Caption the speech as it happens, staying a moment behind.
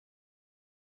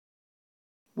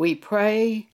We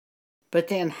pray, but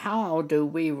then how do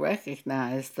we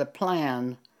recognize the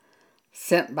plan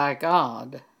sent by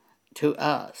God to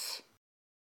us?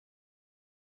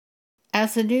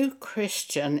 As a new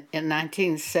Christian in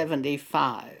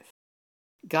 1975,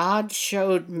 God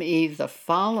showed me the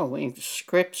following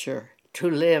scripture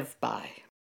to live by.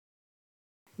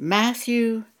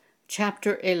 Matthew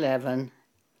chapter 11,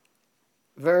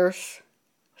 verse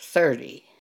 30.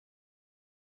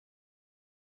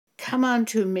 Come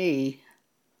unto me,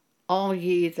 all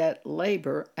ye that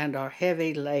labor and are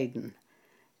heavy laden,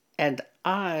 and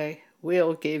I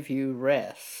will give you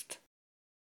rest.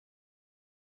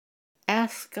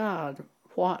 Ask God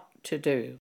what to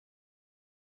do.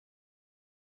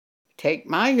 Take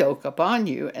my yoke upon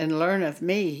you and learn of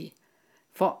me,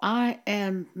 for I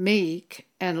am meek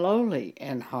and lowly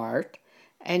in heart,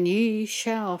 and ye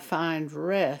shall find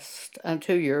rest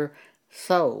unto your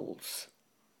souls.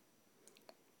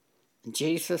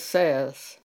 Jesus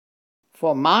says,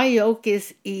 for my yoke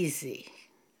is easy,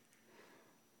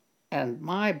 and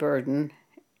my burden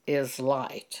is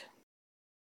light.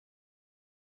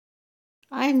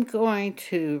 I'm going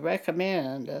to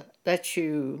recommend that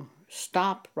you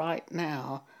stop right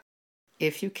now,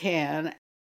 if you can,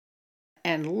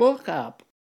 and look up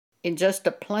in just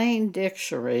a plain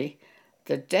dictionary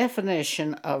the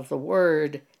definition of the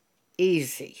word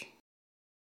easy.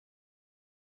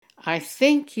 I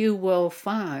think you will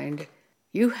find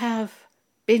you have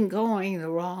been going the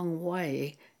wrong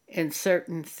way in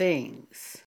certain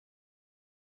things.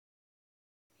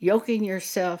 Yoking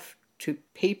yourself to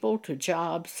people, to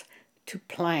jobs, to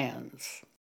plans.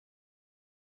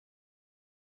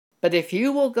 But if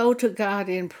you will go to God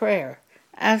in prayer,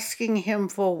 asking Him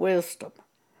for wisdom,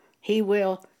 He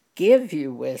will give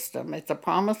you wisdom. It's a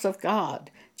promise of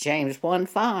God, James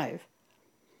 1:5.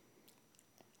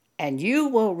 And you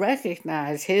will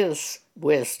recognize His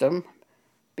wisdom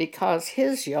because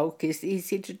His yoke is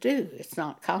easy to do. It's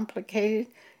not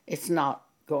complicated. It's not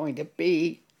going to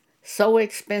be so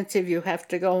expensive you have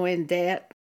to go in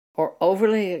debt or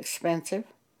overly expensive.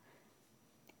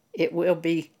 It will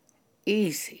be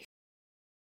easy.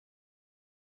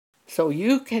 So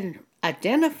you can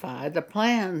identify the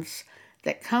plans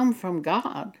that come from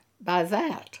God by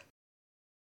that.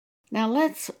 Now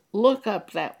let's look up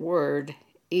that word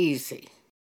easy.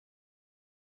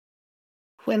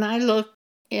 When I looked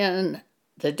in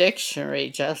the dictionary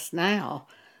just now,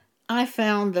 I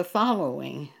found the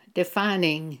following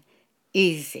defining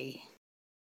easy.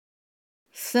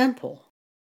 Simple,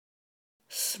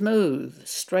 smooth,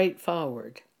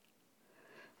 straightforward,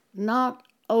 not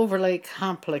overly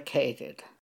complicated,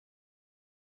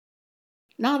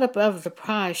 not above the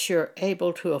price you're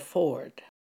able to afford,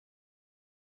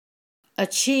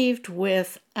 achieved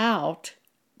without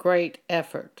great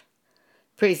effort,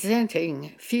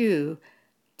 presenting few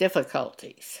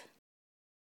difficulties.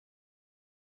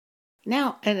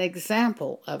 Now, an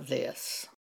example of this.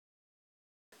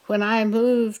 When I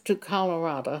moved to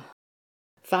Colorado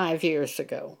 5 years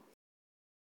ago,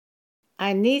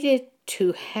 I needed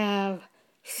to have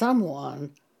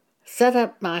someone set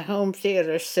up my home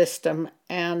theater system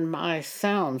and my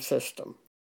sound system.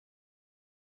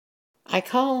 I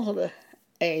called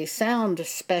a sound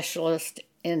specialist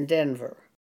in Denver,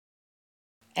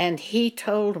 and he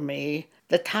told me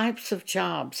the types of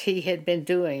jobs he had been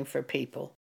doing for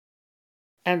people.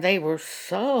 And they were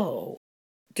so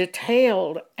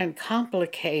detailed and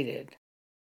complicated.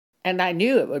 And I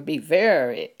knew it would be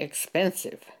very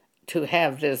expensive to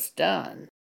have this done.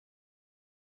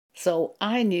 So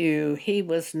I knew he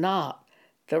was not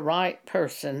the right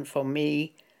person for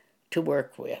me to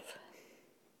work with.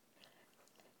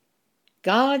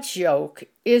 God's yoke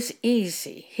is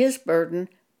easy. His burden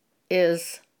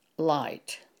is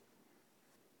light.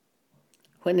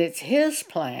 When it's His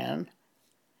plan,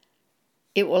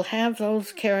 it will have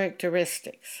those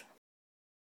characteristics.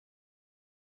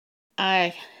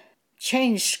 I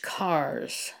changed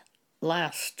cars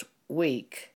last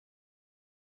week.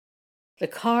 The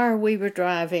car we were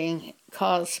driving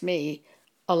caused me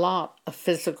a lot of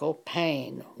physical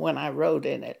pain when I rode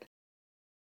in it.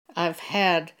 I've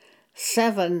had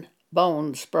 7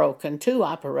 bones broken, 2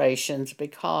 operations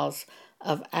because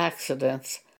of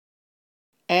accidents,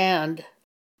 and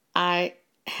I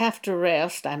have to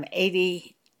rest. I'm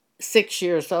 86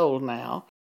 years old now,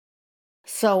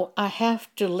 so I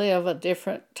have to live a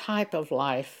different type of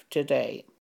life today.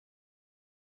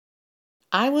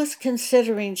 I was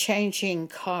considering changing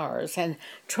cars and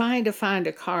trying to find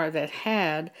a car that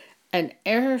had an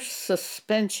air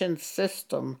suspension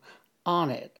system on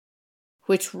it,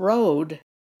 which rode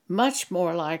much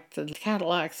more like the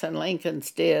Cadillacs and Lincolns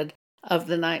did of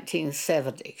the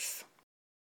 1970s.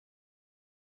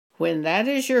 When that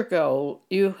is your goal,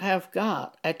 you have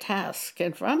got a task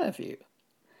in front of you.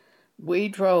 We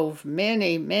drove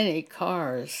many, many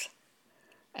cars,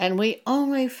 and we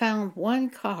only found one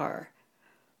car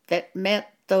that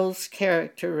met those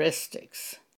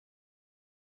characteristics,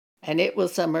 and it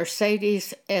was a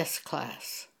Mercedes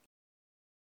S-Class.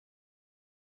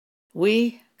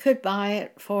 We could buy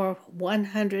it for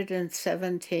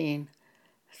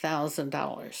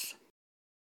 $117,000.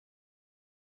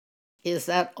 Is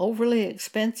that overly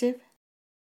expensive?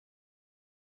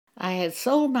 I had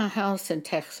sold my house in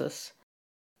Texas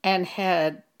and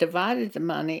had divided the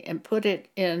money and put it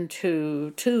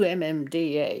into 2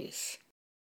 MMDAs.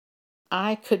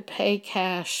 I could pay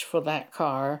cash for that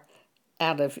car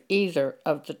out of either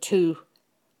of the 2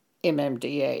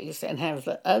 MMDAs and have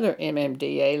the other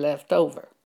MMDA left over.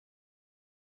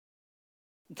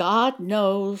 God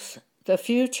knows the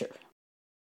future.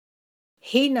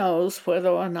 He knows whether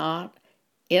or not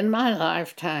in my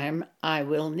lifetime I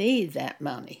will need that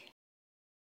money.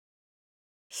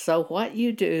 So what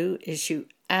you do is you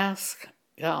ask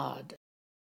God,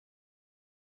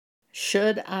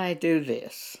 should I do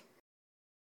this?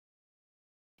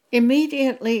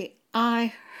 Immediately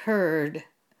I heard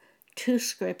 2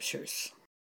 scriptures.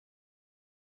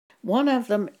 One of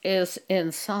them is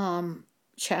in Psalm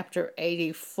chapter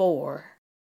 84.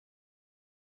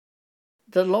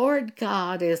 The Lord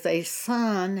God is a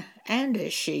sun and a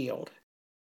shield.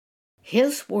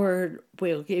 His word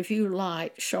will give you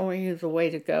light, showing you the way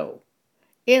to go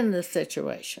in the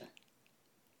situation.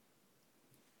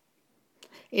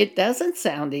 It doesn't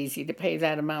sound easy to pay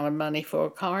that amount of money for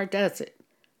a car, does it?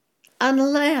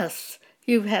 Unless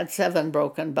you've had 7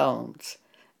 broken bones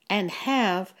and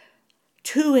have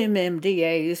 2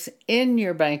 MMDAs in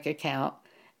your bank account,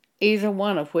 either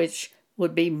one of which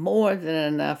would be more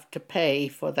than enough to pay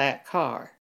for that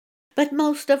car. But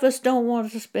most of us don't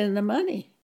want to spend the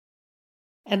money,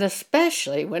 and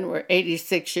especially when we're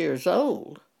 86 years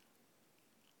old.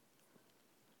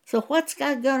 So what's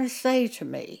God going to say to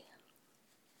me?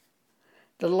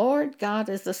 The Lord God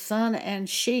is the sun and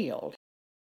shield.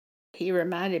 He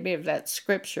reminded me of that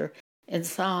scripture in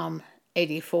Psalm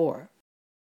 84.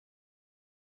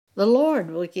 The Lord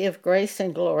will give grace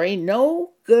and glory.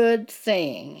 No good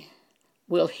thing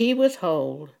will he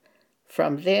withhold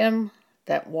from them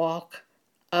that walk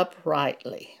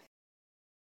uprightly.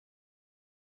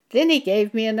 Then he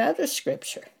gave me another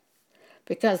scripture,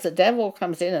 because the devil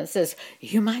comes in and says,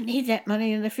 you might need that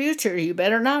money in the future. You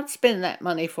better not spend that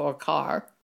money for a car.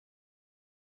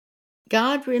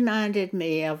 God reminded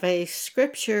me of a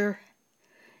scripture.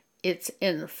 It's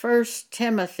in 1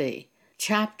 Timothy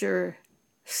chapter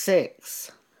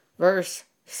 6, verse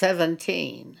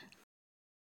 17.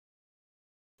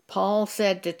 Paul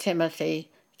said to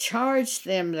Timothy, charge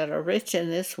them that are rich in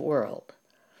this world,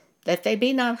 that they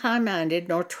be not high-minded,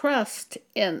 nor trust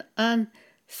in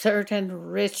uncertain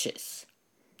riches.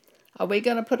 Are we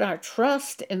going to put our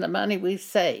trust in the money we've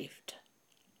saved?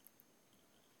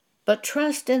 But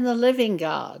trust in the living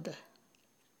God,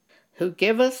 who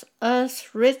giveth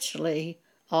us richly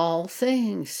all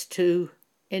things to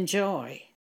enjoy.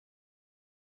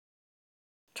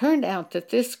 Turned out that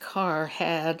this car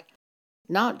had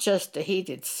not just a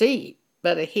heated seat,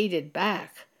 but a heated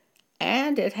back,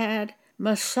 and it had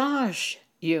massage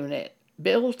unit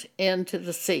built into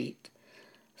the seat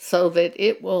so that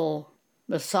it will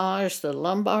massage the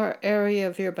lumbar area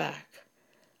of your back,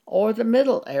 or the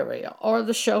middle area, or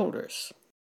the shoulders.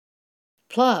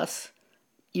 Plus,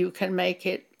 you can make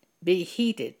it be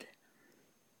heated.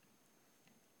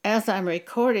 As I'm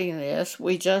recording this,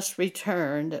 we just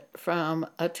returned from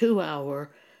a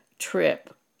 2-hour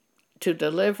trip to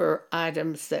deliver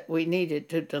items that we needed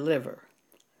to deliver.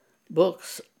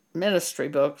 Books, ministry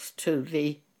books to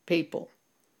the people.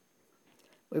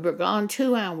 We were gone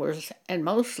 2 hours, and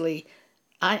mostly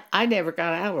I never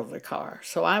got out of the car,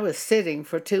 so I was sitting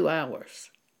for 2 hours.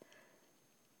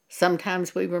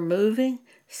 Sometimes we were moving,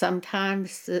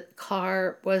 sometimes the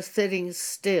car was sitting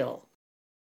still.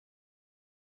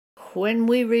 When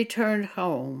we returned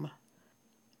home,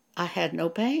 I had no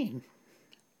pain.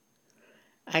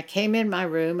 I came in my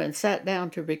room and sat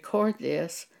down to record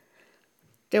this.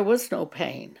 There was no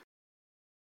pain.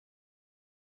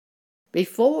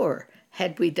 Before,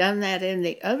 had we done that in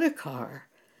the other car,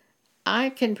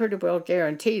 I can pretty well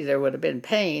guarantee there would have been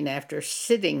pain after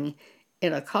sitting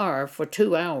in a car for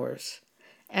 2 hours.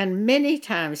 And many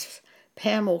times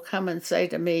Pam will come and say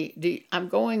to me, I'm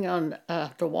going on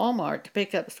to Walmart to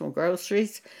pick up some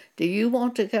groceries. Do you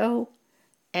want to go?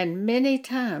 And many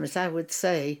times I would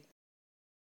say,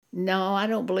 No, I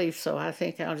don't believe so. I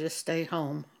think I'll just stay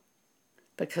home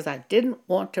because I didn't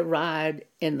want to ride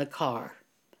in the car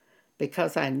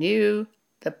because I knew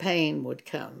the pain would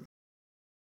come.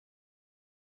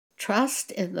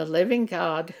 Trust in the living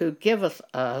God who giveth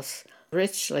us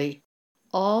richly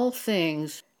all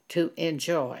things to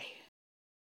enjoy.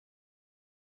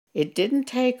 It didn't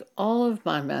take all of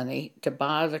my money to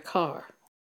buy the car.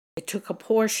 It took a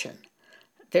portion.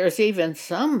 There's even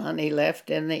some money left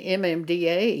in the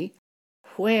MMDA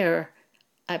where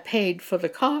I paid for the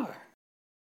car.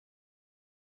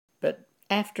 But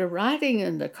after riding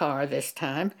in the car this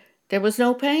time, there was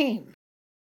no pain.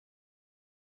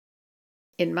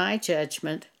 In my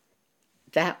judgment,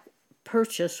 that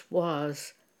purchase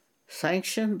was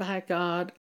sanctioned by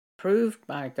God, approved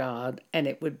by God, and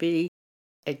it would be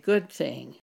a good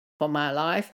thing for my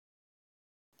life.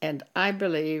 And I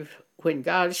believe when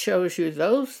God shows you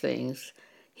those things,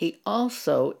 He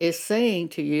also is saying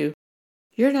to you,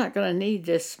 you're not going to need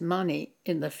this money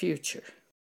in the future.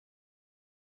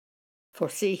 For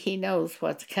see, He knows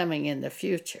what's coming in the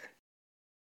future.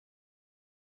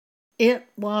 It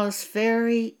was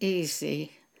very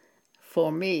easy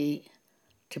for me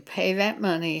to pay that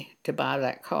money to buy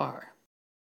that car.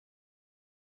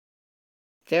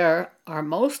 There are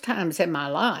most times in my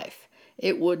life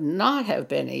it would not have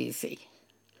been easy.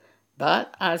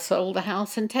 But I sold a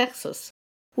house in Texas,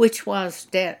 which was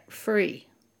debt-free.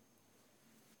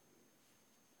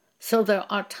 So there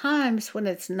are times when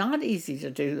it's not easy to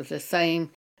do the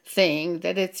same thing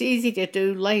that it's easy to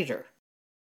do later.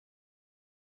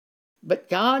 But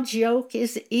God's yoke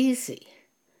is easy.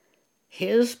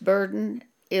 His burden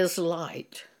is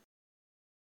light.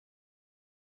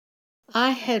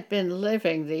 I had been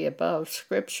living the above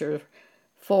scripture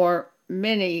for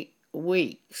many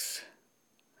weeks.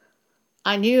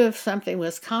 I knew if something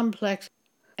was complex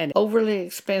and overly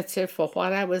expensive for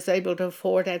what I was able to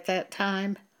afford at that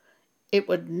time, it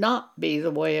would not be the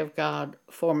way of God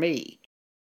for me.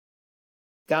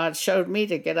 God showed me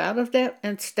to get out of debt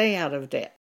and stay out of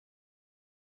debt.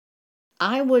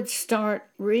 I would start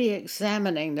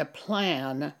re-examining the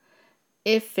plan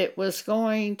if it was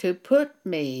going to put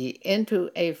me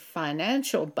into a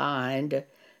financial bind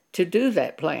to do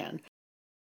that plan.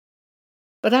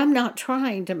 But I'm not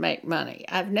trying to make money.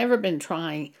 I've never been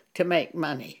trying to make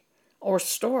money or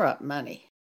store up money.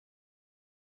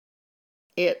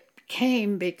 It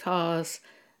came because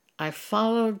I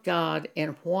followed God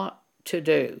in what to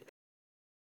do.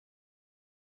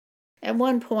 At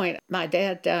one point, my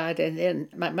dad died, and then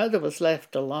my mother was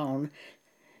left alone.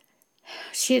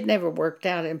 She had never worked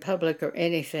out in public or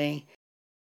anything.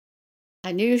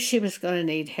 I knew she was going to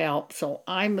need help, so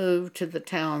I moved to the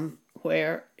town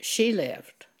where she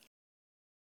lived.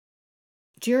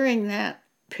 During that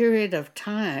period of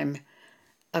time,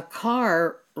 a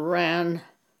car ran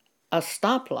a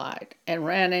stoplight and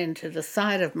ran into the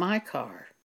side of my car.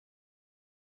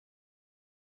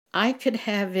 I could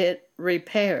have it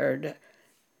repaired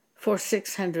for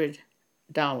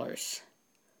 $600,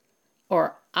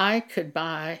 or I could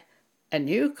buy a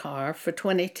new car for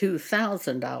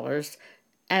 $22,000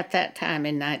 at that time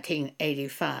in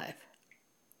 1985.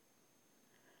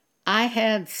 I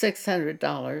had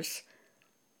 $600,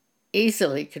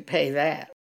 easily could pay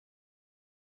that.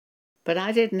 But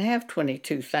I didn't have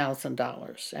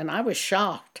 $22,000, and I was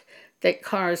shocked that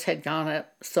cars had gone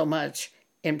up so much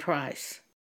in price.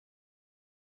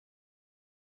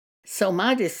 So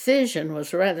my decision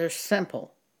was rather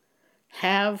simple.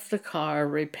 Have the car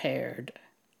repaired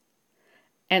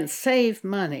and save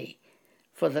money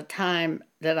for the time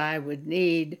that I would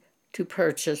need to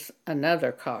purchase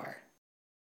another car.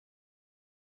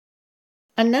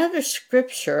 Another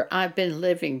scripture I've been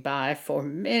living by for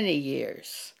many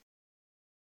years.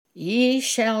 Ye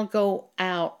shall go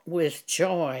out with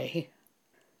joy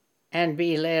and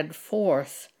be led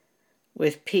forth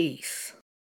with peace.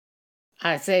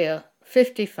 Isaiah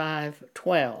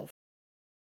 55:12.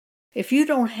 If you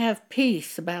don't have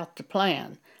peace about the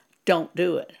plan, don't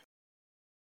do it.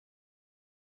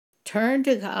 Turn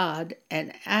to God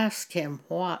and ask Him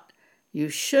what you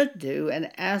should do,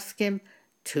 and ask Him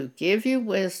to give you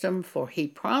wisdom, for He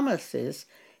promises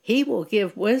He will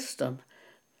give wisdom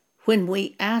when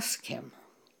we ask Him.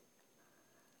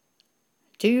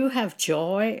 Do you have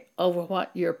joy over what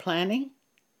you're planning?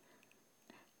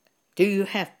 Do you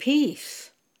have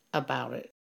peace about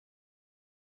it?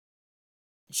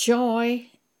 Joy,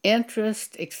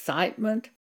 interest, excitement,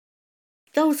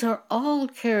 those are all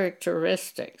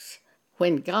characteristics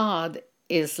when God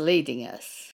is leading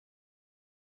us,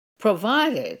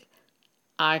 provided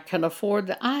I can afford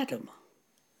the item.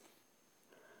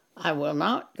 I will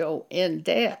not go in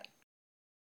debt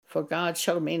for God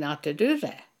showed me not to do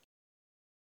that.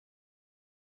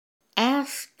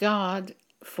 Ask God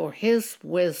for His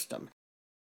wisdom.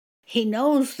 He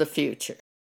knows the future.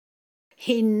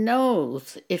 He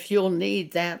knows if you'll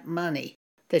need that money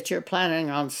that you're planning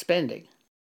on spending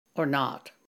or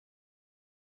not.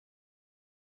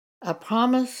 A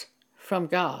promise from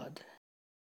God.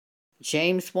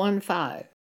 James 1:5.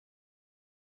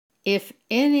 If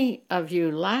any of you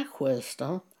lack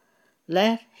wisdom,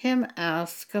 let him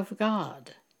ask of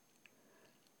God,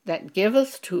 that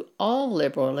giveth to all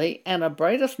liberally and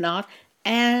upbraideth not,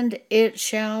 and it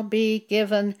shall be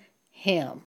given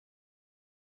him.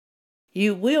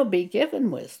 You will be given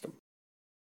wisdom.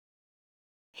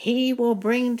 He will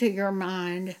bring to your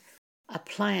mind a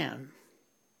plan.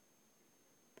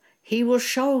 He will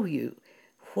show you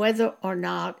whether or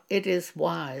not it is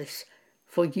wise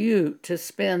for you to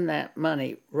spend that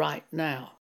money right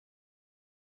now.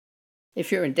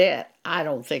 If you're in debt, I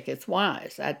don't think it's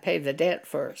wise. I'd pay the debt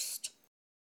first.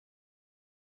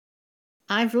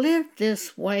 I've lived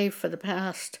this way for the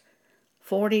past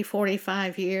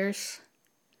 45 years.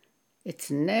 It's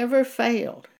never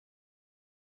failed.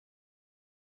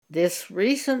 This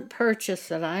recent purchase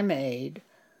that I made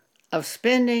of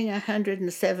spending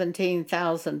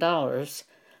 $117,000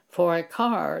 for a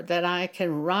car that I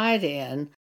can ride in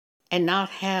and not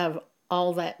have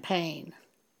all that pain.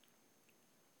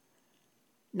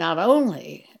 Not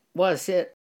only was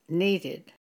it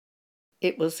needed,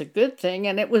 it was a good thing,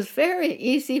 and it was very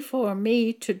easy for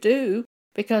me to do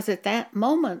because at that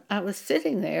moment I was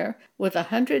sitting there with a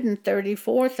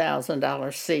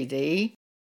 $134,000 CD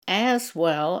as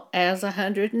well as a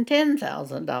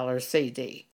 $110,000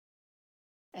 CD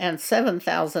and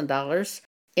 $7,000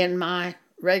 in my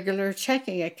regular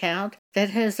checking account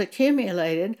that has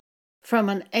accumulated from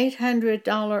an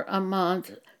 $800 a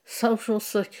month Social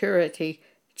Security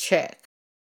check.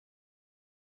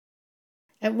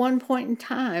 At one point in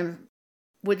time,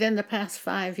 within the past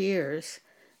 5 years,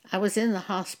 I was in the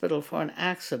hospital for an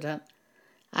accident.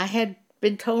 I had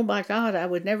been told by God I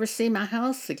would never see my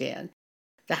house again,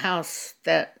 the house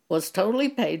that was totally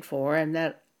paid for and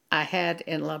that I had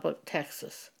in Lubbock,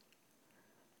 Texas.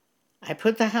 I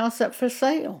put the house up for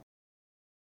sale.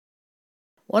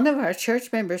 One of our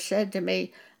church members said to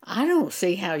me, "I don't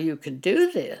see how you can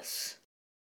do this."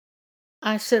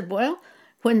 I said, "Well,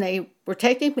 when they were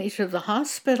taking me to the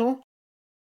hospital,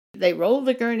 they rolled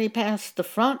the gurney past the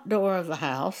front door of the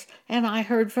house, and I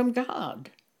heard from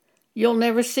God, 'You'll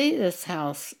never see this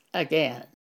house again.'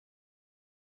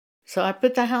 So I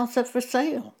put the house up for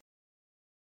sale.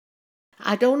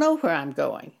 I don't know where I'm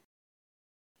going.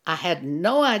 I had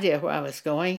no idea where I was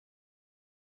going.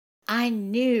 I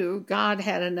knew God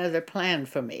had another plan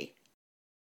for me.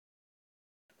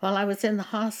 While I was in the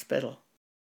hospital,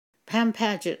 Pam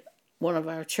Paget, one of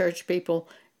our church people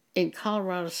in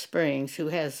Colorado Springs who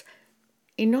has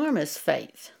enormous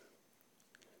faith,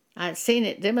 I've seen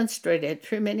it demonstrated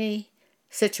through many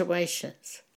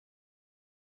situations.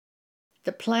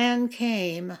 The plan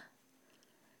came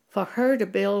for her to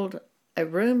build a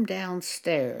room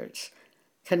downstairs,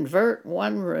 convert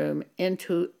one room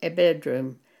into a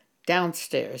bedroom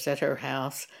downstairs at her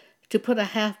house, to put a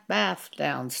half bath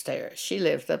downstairs. She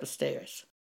lived upstairs.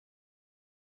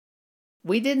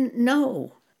 We didn't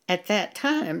know at that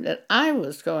time that I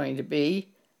was going to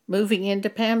be moving into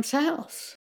Pam's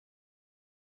house.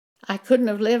 I couldn't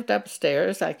have lived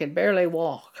upstairs. I could barely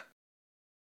walk.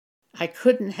 I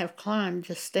couldn't have climbed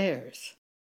the stairs.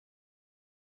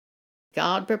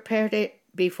 God prepared it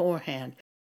beforehand.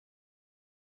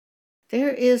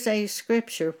 There is a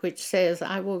scripture which says,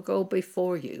 "I will go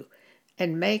before you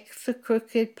and make the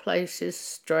crooked places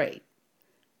straight."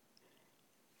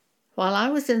 While I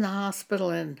was in the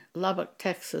hospital in Lubbock,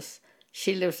 Texas,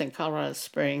 she lives in Colorado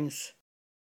Springs,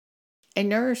 a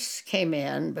nurse came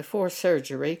in before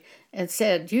surgery and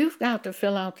said, "You've got to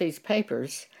fill out these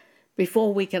papers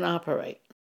before we can operate.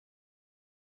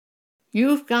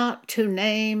 You've got to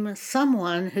name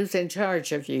someone who's in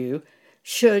charge of you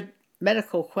should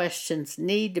medical questions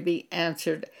need to be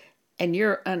answered and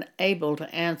you're unable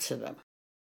to answer them."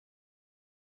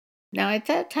 Now, at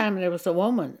that time, there was a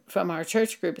woman from our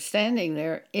church group standing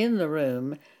there in the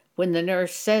room when the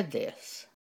nurse said this.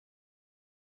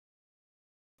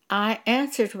 I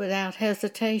answered without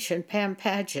hesitation, "Pam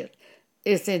Paget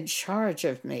is in charge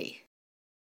of me."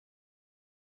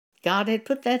 God had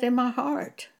put that in my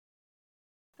heart.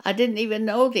 I didn't even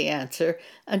know the answer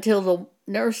until the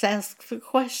nurse asked the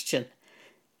question.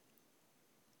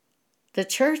 The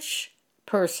church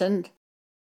person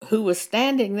who was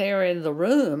standing there in the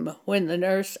room when the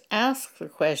nurse asked the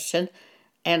question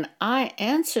and I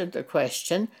answered the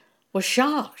question, was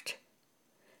shocked.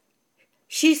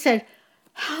 She said,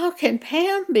 "How can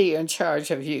Pam be in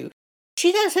charge of you?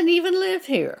 She doesn't even live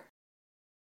here."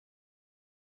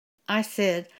 I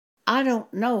said, "I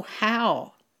don't know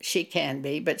how she can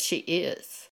be, but she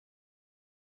is."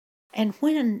 And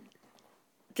when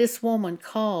this woman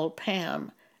called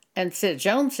Pam and said,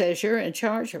 "Joan says you're in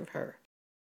charge of her,"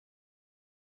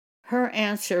 her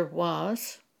answer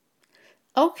was,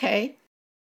 "Okay."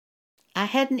 I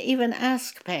hadn't even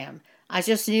asked Pam. I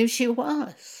just knew she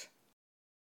was.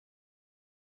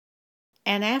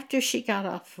 And after she got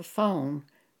off the phone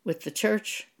with the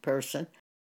church person,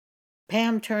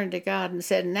 Pam turned to God and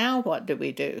said, "Now what do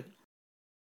we do?"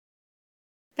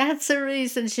 That's the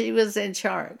reason she was in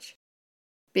charge.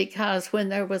 Because when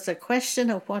there was a question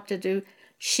of what to do,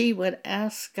 she would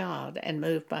ask God and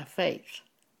move by faith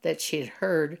that she'd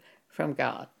heard from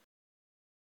God.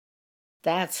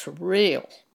 That's real.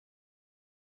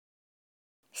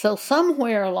 So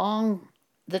somewhere along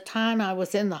the time I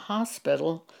was in the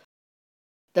hospital,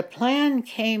 the plan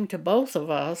came to both of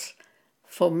us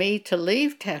for me to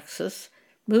leave Texas,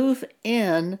 move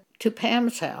in to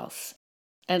Pam's house,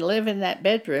 and live in that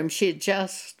bedroom she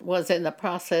just was in the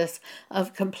process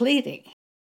of completing.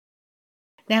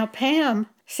 Now, Pam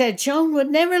said Joan would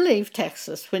never leave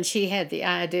Texas when she had the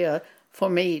idea for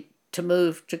me to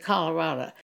move to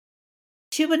Colorado.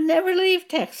 She would never leave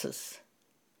Texas.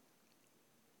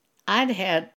 I'd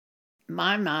had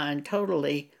my mind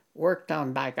totally worked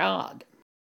on by God.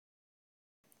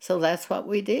 So that's what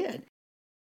we did.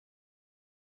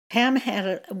 Pam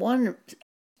had one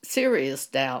serious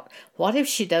doubt. What if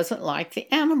she doesn't like the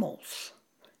animals?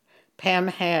 Pam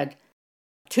had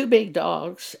 2 big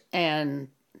dogs and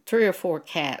 3 or 4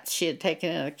 cats. She had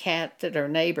taken in a cat that her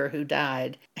neighbor who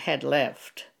died had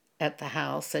left at the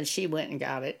house, and she went and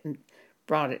got it and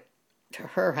brought it to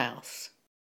her house.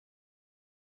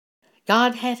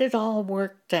 God had it all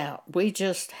worked out. We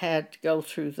just had to go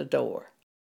through the door.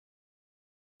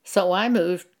 So I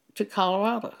moved to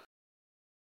Colorado.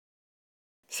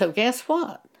 So guess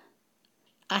what?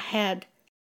 I had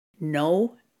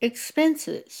no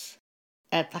expenses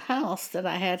at the house that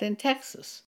I had in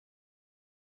Texas.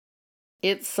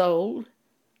 It sold.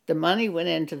 The money went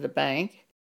into the bank.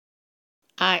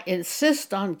 I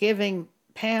insist on giving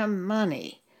Pam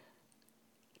money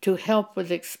to help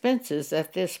with expenses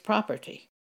at this property.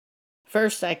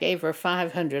 First, I gave her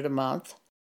 $500 a month.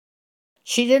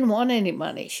 She didn't want any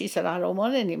money. She said, "I don't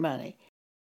want any money."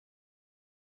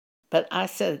 But I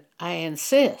said, "I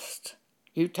insist.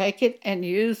 You take it and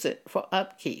use it for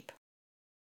upkeep."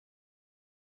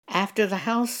 After the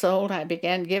house sold, I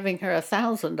began giving her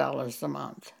 $1,000 a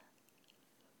month.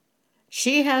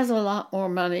 She has a lot more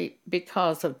money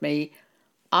because of me.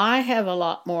 I have a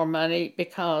lot more money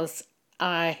because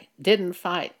I didn't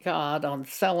fight God on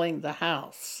selling the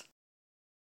house.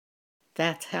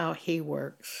 That's how He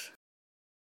works.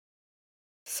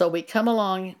 So we come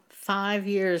along 5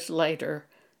 years later,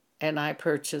 and I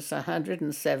purchase a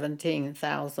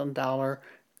 $117,000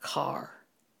 car.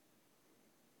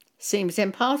 Seems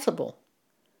impossible.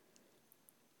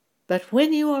 But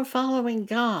when you are following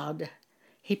God,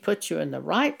 He puts you in the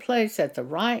right place at the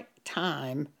right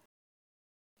time,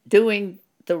 doing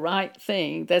the right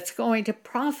thing that's going to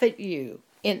profit you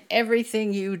in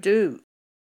everything you do.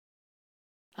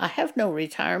 I have no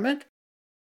retirement.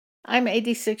 I'm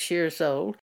 86 years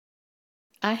old.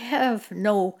 I have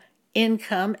no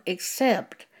income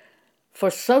except for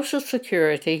Social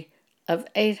Security of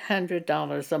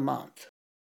 $800 a month.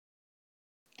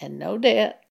 And no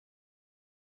debt.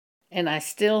 And I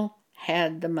still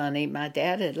had the money my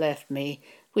dad had left me,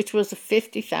 which was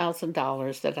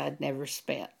 $50,000 that I'd never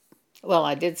spent. Well,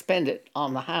 I did spend it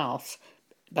on the house,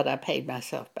 but I paid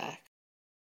myself back.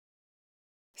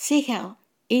 See how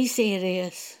easy it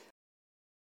is?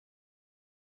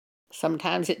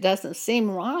 Sometimes it doesn't seem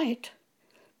right,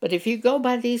 but if you go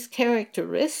by these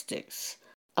characteristics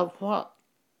of what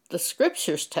the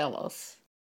scriptures tell us,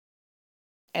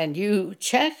 and you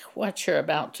check what you're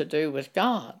about to do with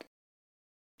God,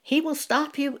 He will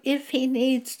stop you if He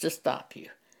needs to stop you.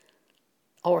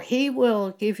 Or He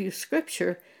will give you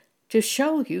scripture to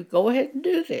show you, go ahead and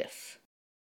do this.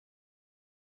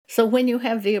 So when you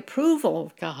have the approval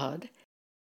of God,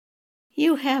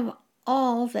 you have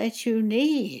all that you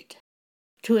need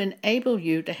to enable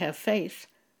you to have faith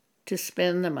to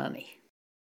spend the money.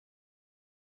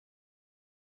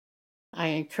 I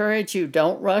encourage you,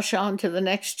 don't rush on to the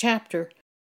next chapter.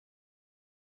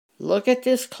 Look at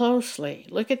this closely.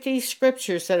 Look at these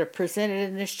scriptures that are presented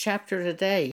in this chapter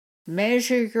today.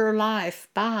 Measure your life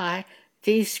by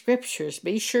these scriptures.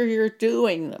 Be sure you're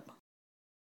doing them.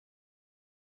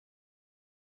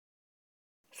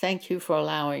 Thank you for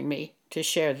allowing me to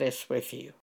share this with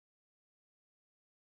you.